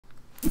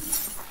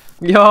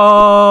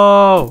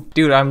Yo!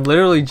 Dude, I'm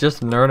literally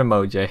just nerd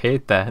emoji. I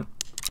hate that.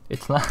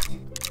 It's not...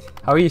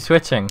 How are you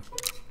switching?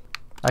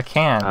 I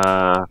can't.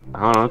 I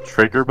don't know,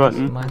 trigger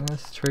button?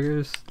 Minus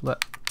triggers...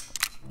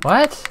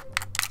 What?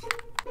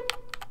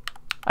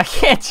 I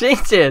can't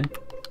change it!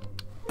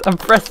 I'm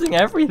pressing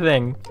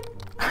everything!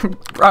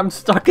 I'm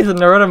stuck as a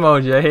nerd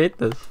emoji, I hate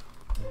this.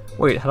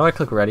 Wait, how do I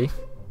click ready?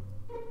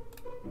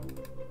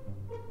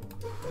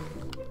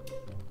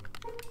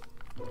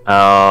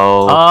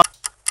 Oh.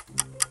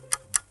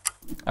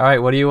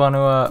 Alright, what do you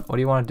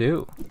wanna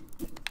do?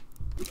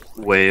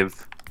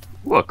 Wave.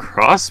 Ooh, a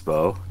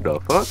crossbow? The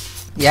fuck?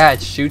 Yeah,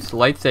 it shoots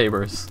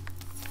lightsabers.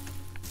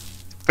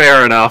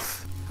 Fair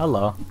enough.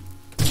 Hello.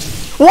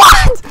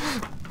 What?!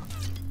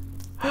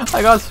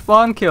 I got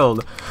spawn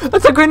killed.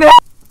 That's a grenade!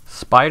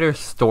 Spider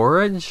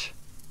storage?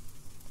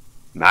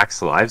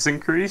 Max lives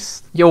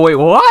increased? Yo, wait,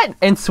 what?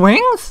 And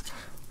swings?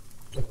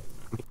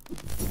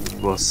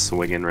 We're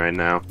swinging right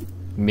now.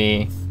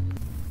 Me.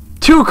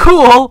 Too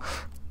cool!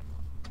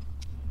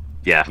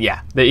 Yeah.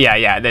 Yeah,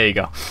 yeah, there you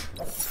go.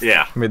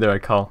 Yeah. Made the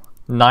right call.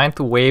 9th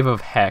wave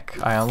of heck.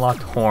 I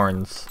unlocked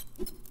horns.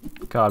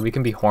 God, we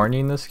can be horny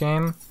in this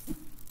game?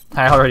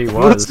 I already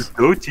was. Let's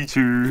go,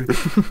 teacher!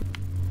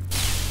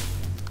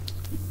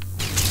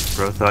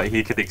 Bro thought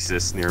he could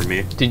exist near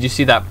me. Did you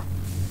see that?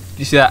 Did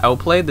you see that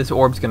outplay? This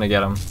orb's gonna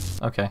get him.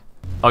 Okay.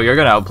 Oh, you're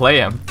gonna outplay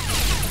him.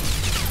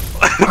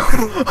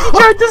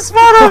 Tried to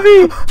spawn on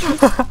me!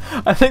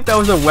 I think that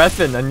was a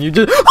weapon and you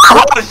just...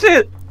 Oh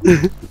shit!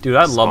 Dude,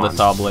 I love the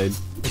saw blade.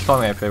 It's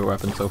probably my favorite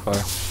weapon so far.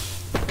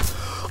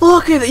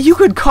 Look at it! You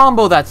could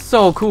combo that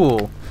so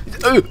cool!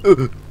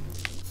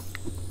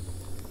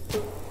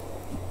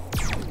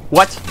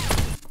 What?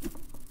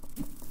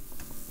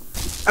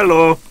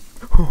 Hello!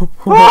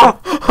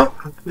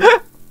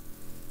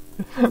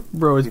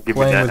 Bro is Give me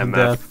playing that with MF.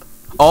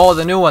 death. Oh,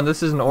 the new one.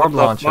 This is an orb What the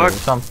launcher or fuck?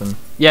 something.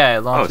 Yeah,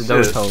 it launches Oh,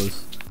 those shit.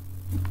 toes.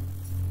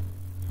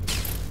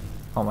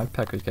 Oh, my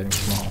pecker's getting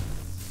small.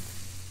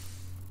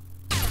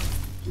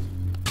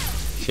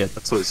 Shit.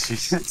 That's what she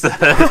said.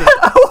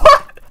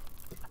 What?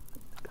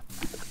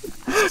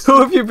 Who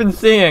have you been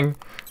seeing?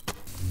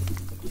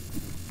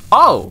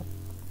 Oh!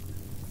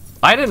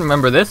 I didn't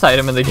remember this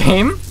item in the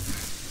game.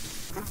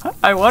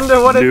 I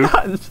wonder what Nuke. it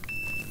does.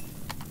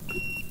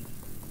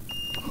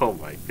 Oh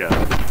my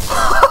god.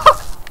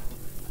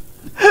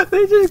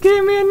 They just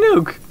gave me a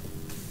nuke.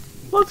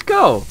 Let's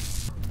go.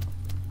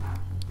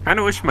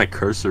 Kinda wish my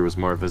cursor was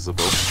more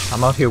visible.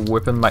 I'm out here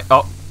whipping my...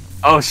 Oh!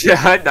 Oh shit,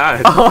 I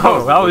died.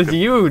 Oh, that was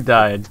you who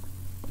died.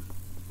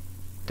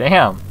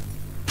 Damn.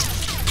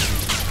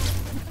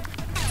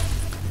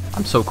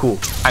 I'm so cool.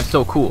 I'm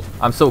so cool.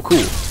 I'm so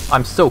cool.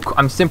 I'm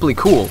simply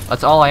cool.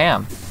 That's all I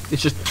am.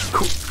 It's just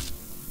cool.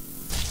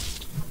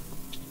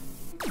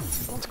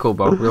 It's cool,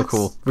 bro. Real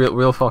cool.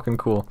 Real fucking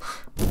cool.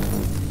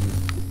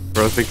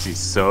 Bro thinks he's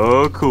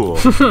so cool.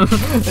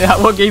 Yeah,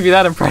 what gave you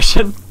that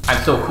impression?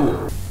 I'm so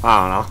cool.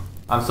 I don't know.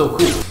 I'm so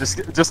cool.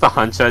 Just a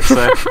hunch, I'd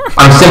say.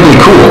 I'm simply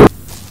cool.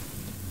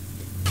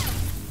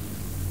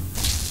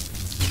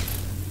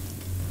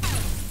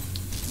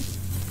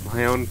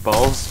 My own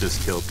balls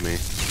just killed me.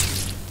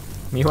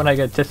 Me when I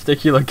get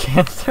testicular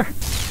cancer.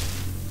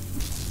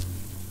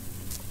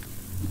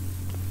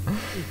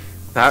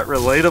 That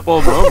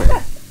relatable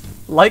moment.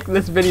 Like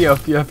this video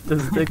if you have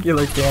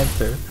testicular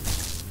cancer.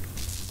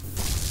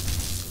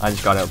 I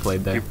just got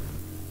outplayed there.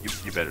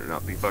 You better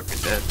not be fucking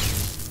dead.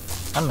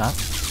 I'm not.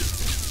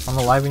 I'm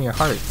alive in your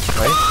heart,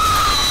 right?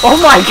 Oh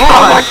my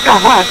god! Oh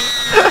my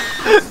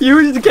god! You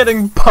were just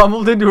getting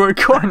pummeled into a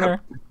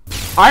corner.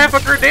 I have a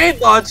grenade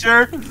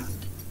launcher!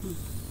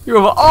 You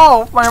have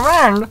oh my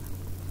man!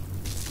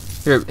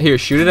 Here,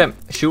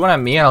 shoot one at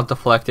me and I'll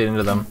deflect it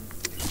into them.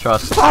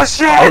 Trust. Oh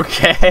shit!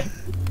 Okay.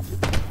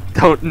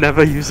 Don't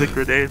never use a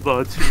grenade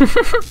launcher.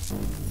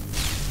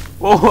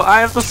 Whoa,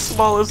 I have the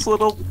smallest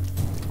little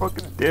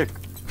fucking dick.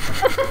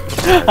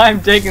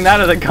 I'm taking that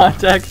out of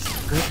context.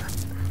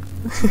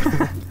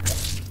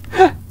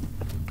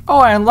 Oh,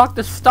 I unlocked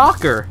the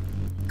stalker.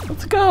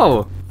 Let's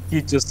go.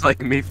 You just like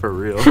me for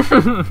real. I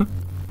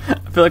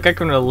feel like I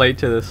can relate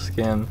to this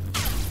skin.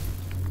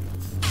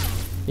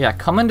 Yeah,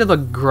 come into the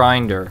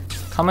grinder.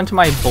 Come into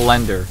my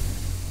blender.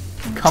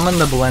 Come in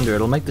the blender.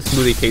 It'll make the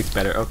smoothie taste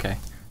better. Okay.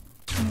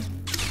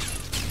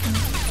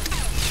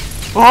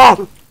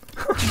 Oh!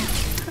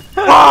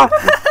 Ah!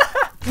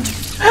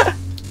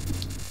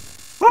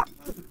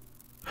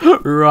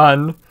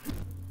 Run.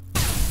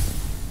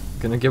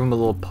 Gonna give him a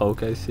little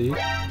poke, I see.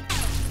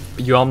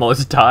 You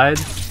almost died.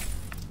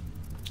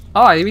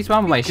 Oh, I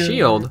respawned with my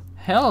shield.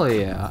 Hell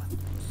yeah.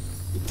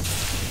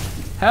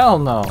 Hell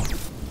no.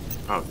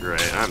 Oh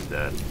great, I'm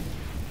dead.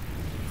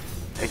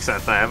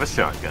 Except I have a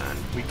shotgun.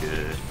 We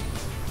good.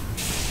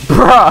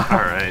 Bruh!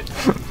 Alright.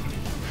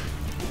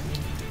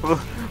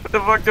 What the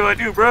fuck do I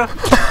do, bruh?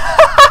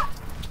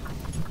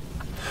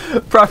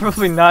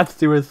 Probably not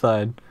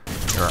suicide.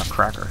 You're a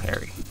cracker,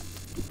 Harry.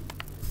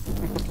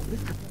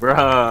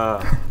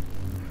 Bruh.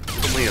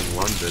 Only in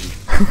London.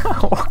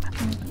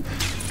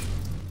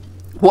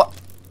 What?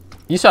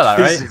 You saw that,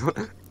 right?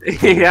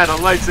 He had a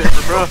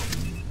lightsaber, bro.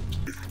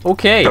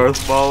 Okay.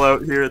 Darth Maul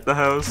out here at the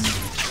house.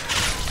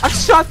 I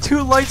shot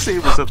 2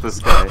 lightsabers at this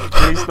guy,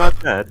 and he's not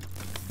dead.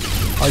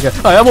 Okay.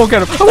 I won't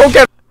get him. I won't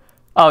get him.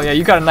 Oh yeah,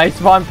 you got a nice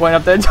spawn point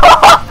up there.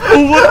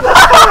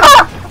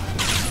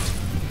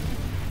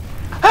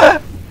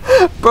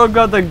 Bro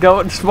got the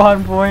goat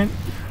spawn point.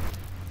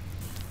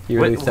 He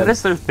really what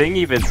does their thing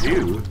even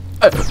do?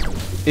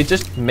 It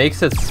just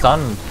makes its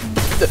sun.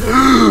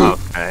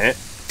 Okay.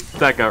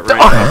 That got right in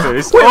my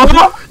face. Wait,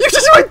 what? You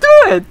just went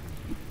through it!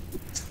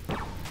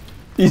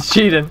 He's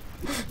cheating.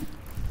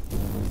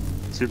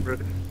 Super.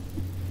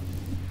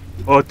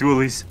 Oh,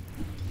 dualies.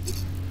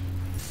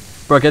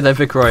 Bro, get that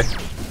Vicroy.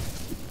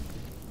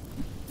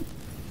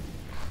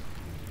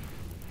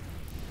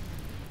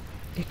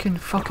 It can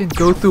fucking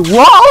go through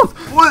walls!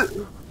 What?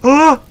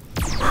 Huh?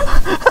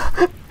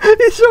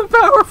 He's so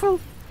powerful!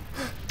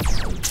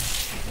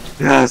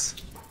 Yes!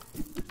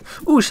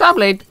 Ooh,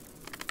 Sawblade!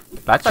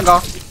 Let's go.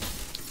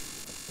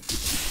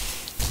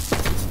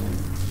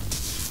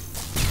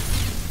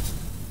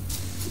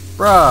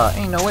 Bruh,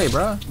 ain't no way,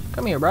 bruh.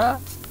 Come here, bruh.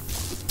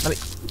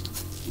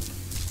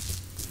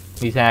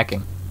 He's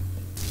hacking.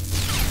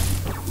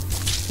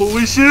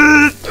 Holy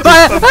shit!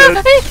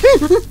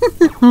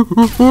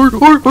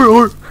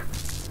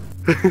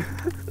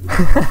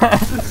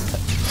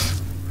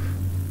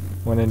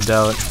 When in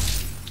doubt.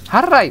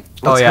 How did I?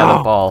 Oh Let's yeah, go.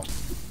 the ball.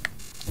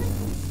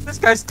 This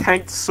guy's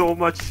tanked so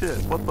much shit.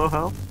 What the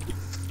hell?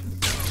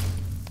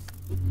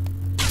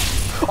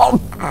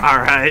 Oh!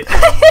 Alright.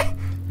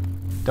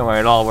 Don't worry,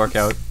 it'll all work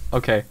out.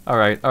 Okay,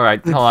 alright,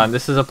 hold on,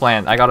 this is a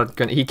plan. I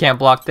gotta, he can't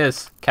block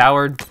this.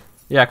 Coward.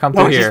 Yeah, come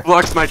through Oh, here. he's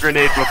blocked my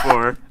grenade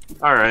before.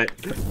 Alright.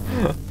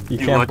 You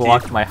can't lucky.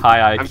 block my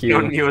high I'm IQ.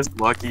 counting you as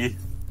lucky.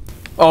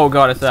 Oh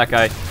god, it's that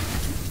guy.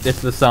 It's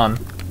the sun.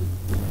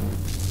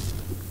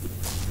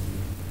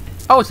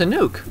 Oh, it's a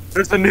nuke.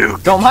 There's the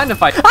nuke! Don't mind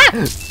if I.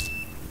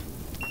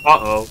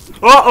 Uh-oh.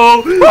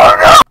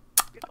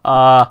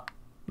 Uh-oh!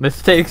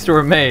 Mistakes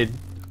were made.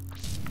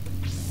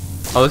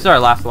 Oh, this is our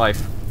last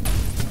life.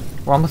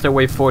 We're almost at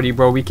wave 40,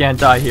 bro. We can't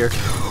die here.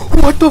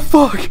 What the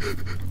fuck?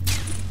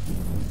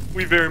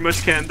 We very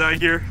much can die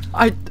here.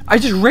 I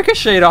just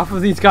ricocheted off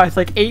of these guys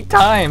like 8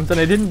 times and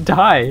I didn't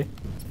die.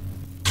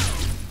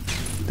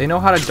 They know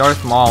how to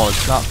Darth Maul.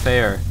 It's not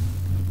fair.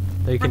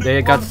 They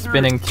got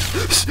spinning.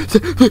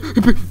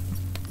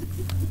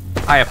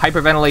 I have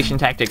hyperventilation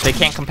tactics. They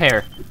can't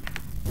compare.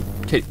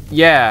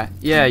 Yeah,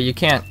 you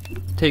can't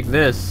take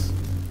this.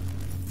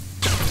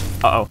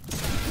 Uh-oh.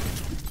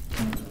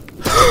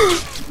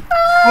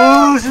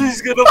 Oh,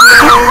 she's gonna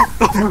blow!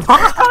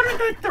 How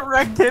did it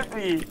direct hit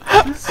me?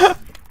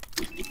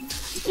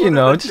 You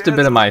know, just a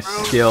bit of my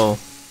bro? skill.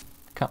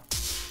 Come.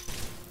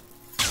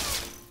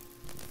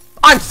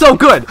 I'm so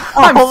good!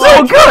 I'm Oh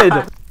so my good!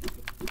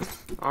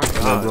 Oh, Go,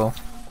 God. bro.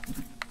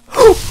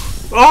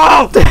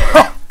 Oh!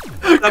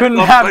 couldn't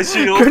off my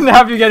shield.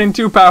 have you getting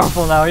too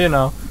powerful now, you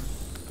know.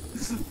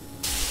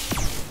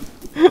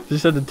 You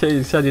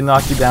said he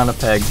knocked you down a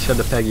peg. Should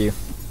have peg you.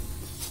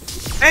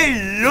 Hey,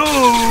 yo!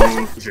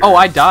 Oh,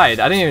 I died.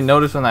 I didn't even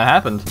notice when that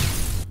happened.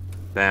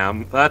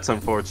 Damn, that's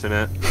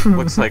unfortunate.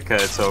 Looks like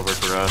it's over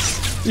for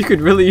us. You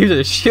could really use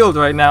a shield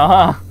right now,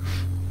 huh?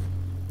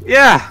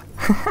 Yeah!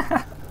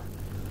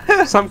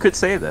 Some could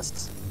say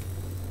this.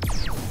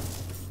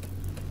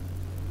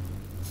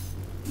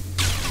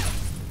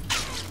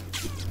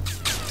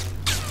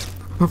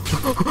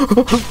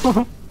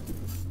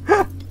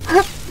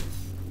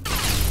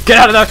 Get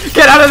out of there!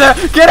 Get out of there!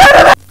 Get out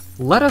of there!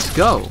 Let us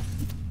go.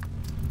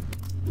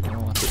 I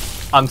don't want to.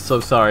 I'm so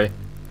sorry.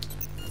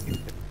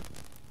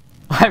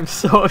 I'm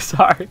so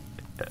sorry.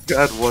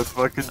 God, one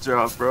fucking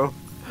job, bro.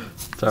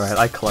 It's alright,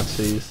 I clutch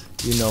these.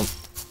 You know.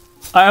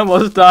 I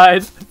almost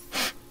died.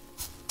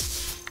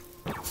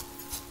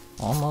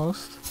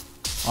 Almost.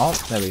 Oh,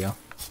 there we go.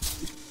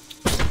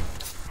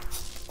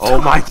 Oh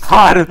my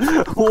god!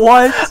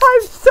 What?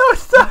 I'm so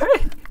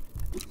sorry!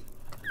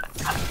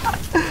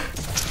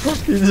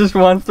 He just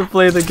wants to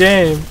play the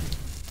game.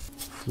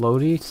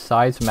 Floaty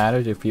size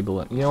matters if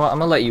people. You know what? I'm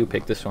gonna let you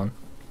pick this one.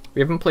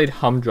 We haven't played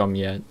Humdrum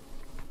yet.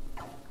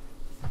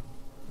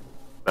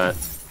 Bet.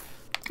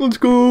 Let's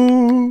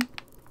go!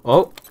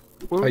 Oh,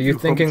 are you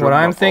thinking what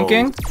I'm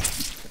thinking?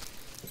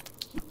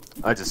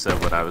 I just said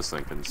what I was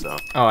thinking, so.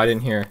 Oh, I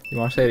didn't hear. You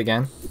want to say it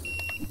again?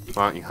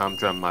 Why don't you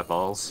humdrum my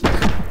balls?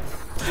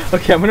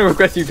 Okay, I'm gonna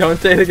request you don't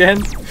say it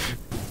again.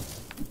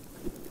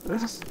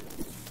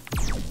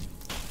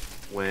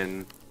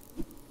 When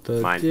The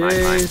mine.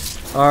 days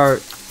are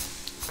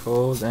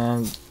cold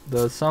and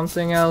the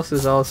something else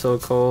is also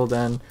cold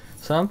and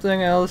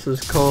something else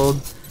is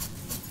cold.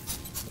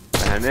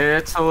 And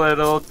it's a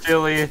little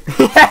chilly.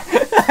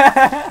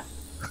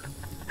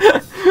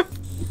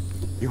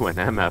 You went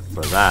MF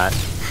for that.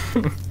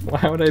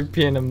 Why would I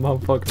be in a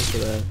motherfucker for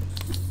that?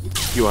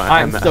 You went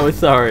I'm MF. so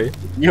sorry.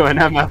 You went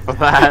MF for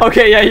that.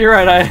 Okay, yeah, you're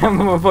right. I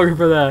am a motherfucker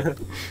for that.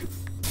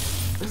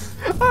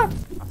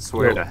 I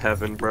swear Yo. to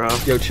heaven, bro.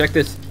 Yo, check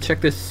this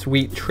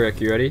sweet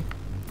trick. You ready?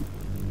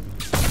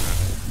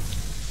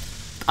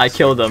 I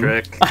killed him.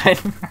 Trick.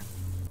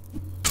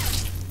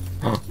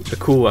 Oh, the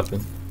cool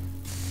weapon.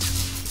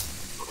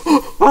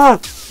 Ah!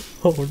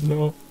 Oh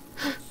no.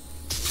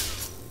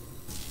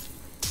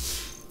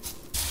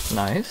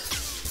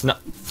 Nice. No.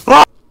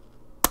 Ah!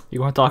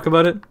 You want to talk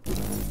about it?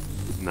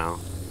 No.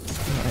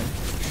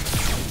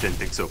 Didn't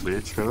think so,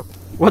 bitch. Huh?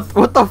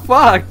 What the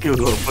fuck? You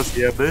little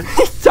pussy, yeah,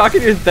 bitch.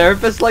 Talking to your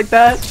therapist like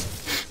that?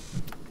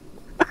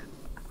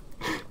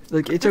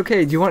 Like, it's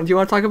okay. Do you want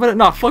to talk about it?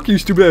 Nah, fuck you,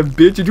 stupid ass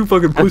bitch. You're too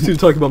fucking pussy to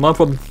talk about my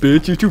fucking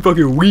bitch. You're too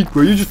fucking weak,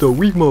 bro. You're just a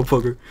weak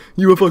motherfucker.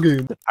 You a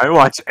fucking. I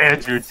watch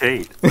Andrew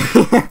Tate.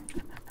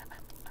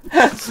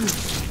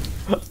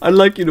 I'd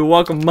like you to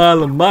walk a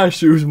mile in my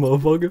shoes,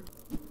 motherfucker.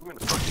 I'm gonna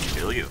fucking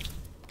kill you.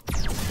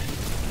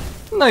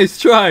 Nice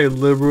try,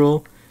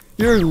 liberal.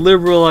 Your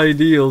liberal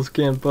ideals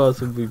can't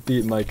possibly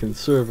beat my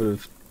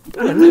conservative.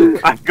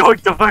 I'm going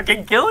to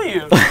fucking kill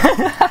you.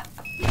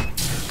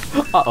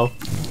 Uh-oh.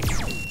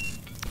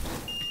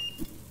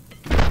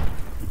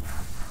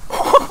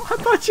 I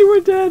thought you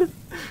were dead.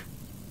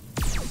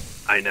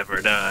 I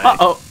never die.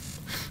 Uh-oh.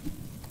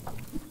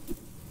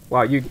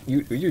 Wow, you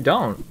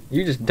don't.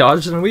 You just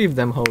dodged and weaved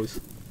them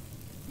hoes.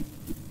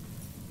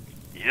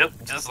 Yep,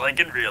 just like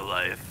in real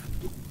life.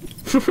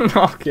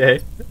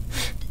 Okay.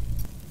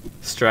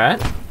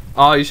 Strat?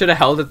 Oh, you should have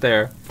held it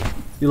there.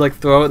 You like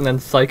throw it and then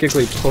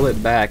psychically pull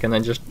it back and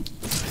then just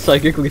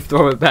psychically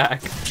throw it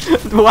back.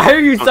 Why are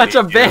you such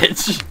a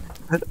bitch?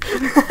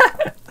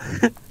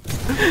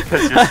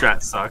 Because your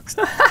strat sucks.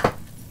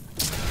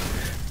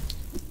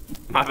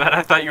 My bad,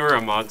 I thought you were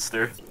a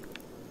monster.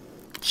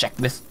 Check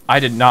this. I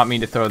did not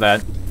mean to throw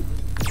that.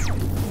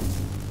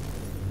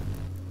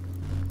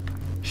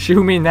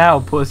 Shoot me now,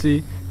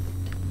 pussy.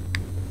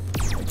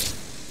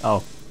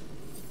 Oh.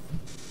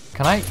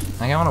 Can I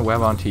want to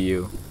web onto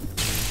you.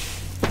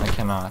 I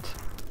cannot.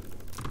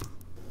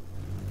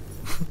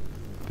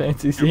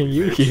 Fancy seeing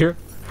you here.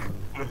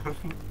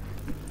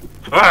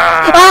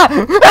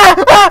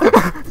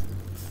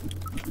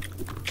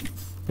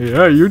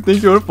 Yeah, you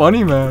think you're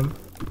funny, man.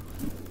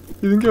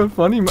 You think you're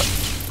funny, man.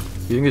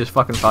 You think you're just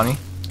fucking funny?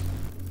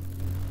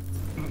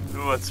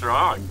 What's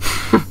wrong?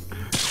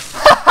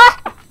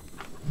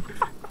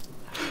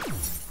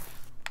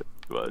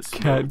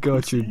 Cat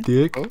got your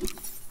dick.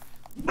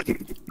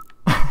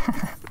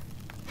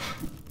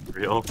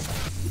 Real.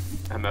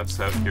 MF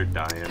South, you're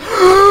dying.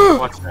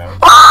 Watch out.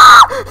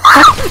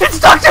 It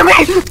stuck to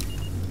me!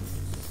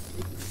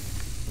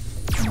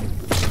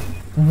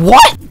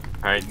 What?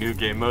 Alright, new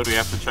game mode. We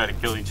have to try to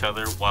kill each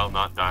other while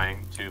not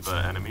dying to the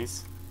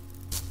enemies.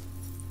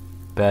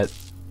 Bet.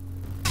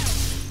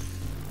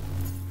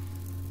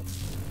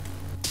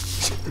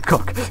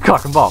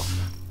 Cock and ball.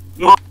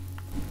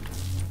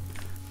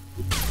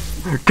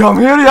 Come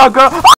here, y'all go.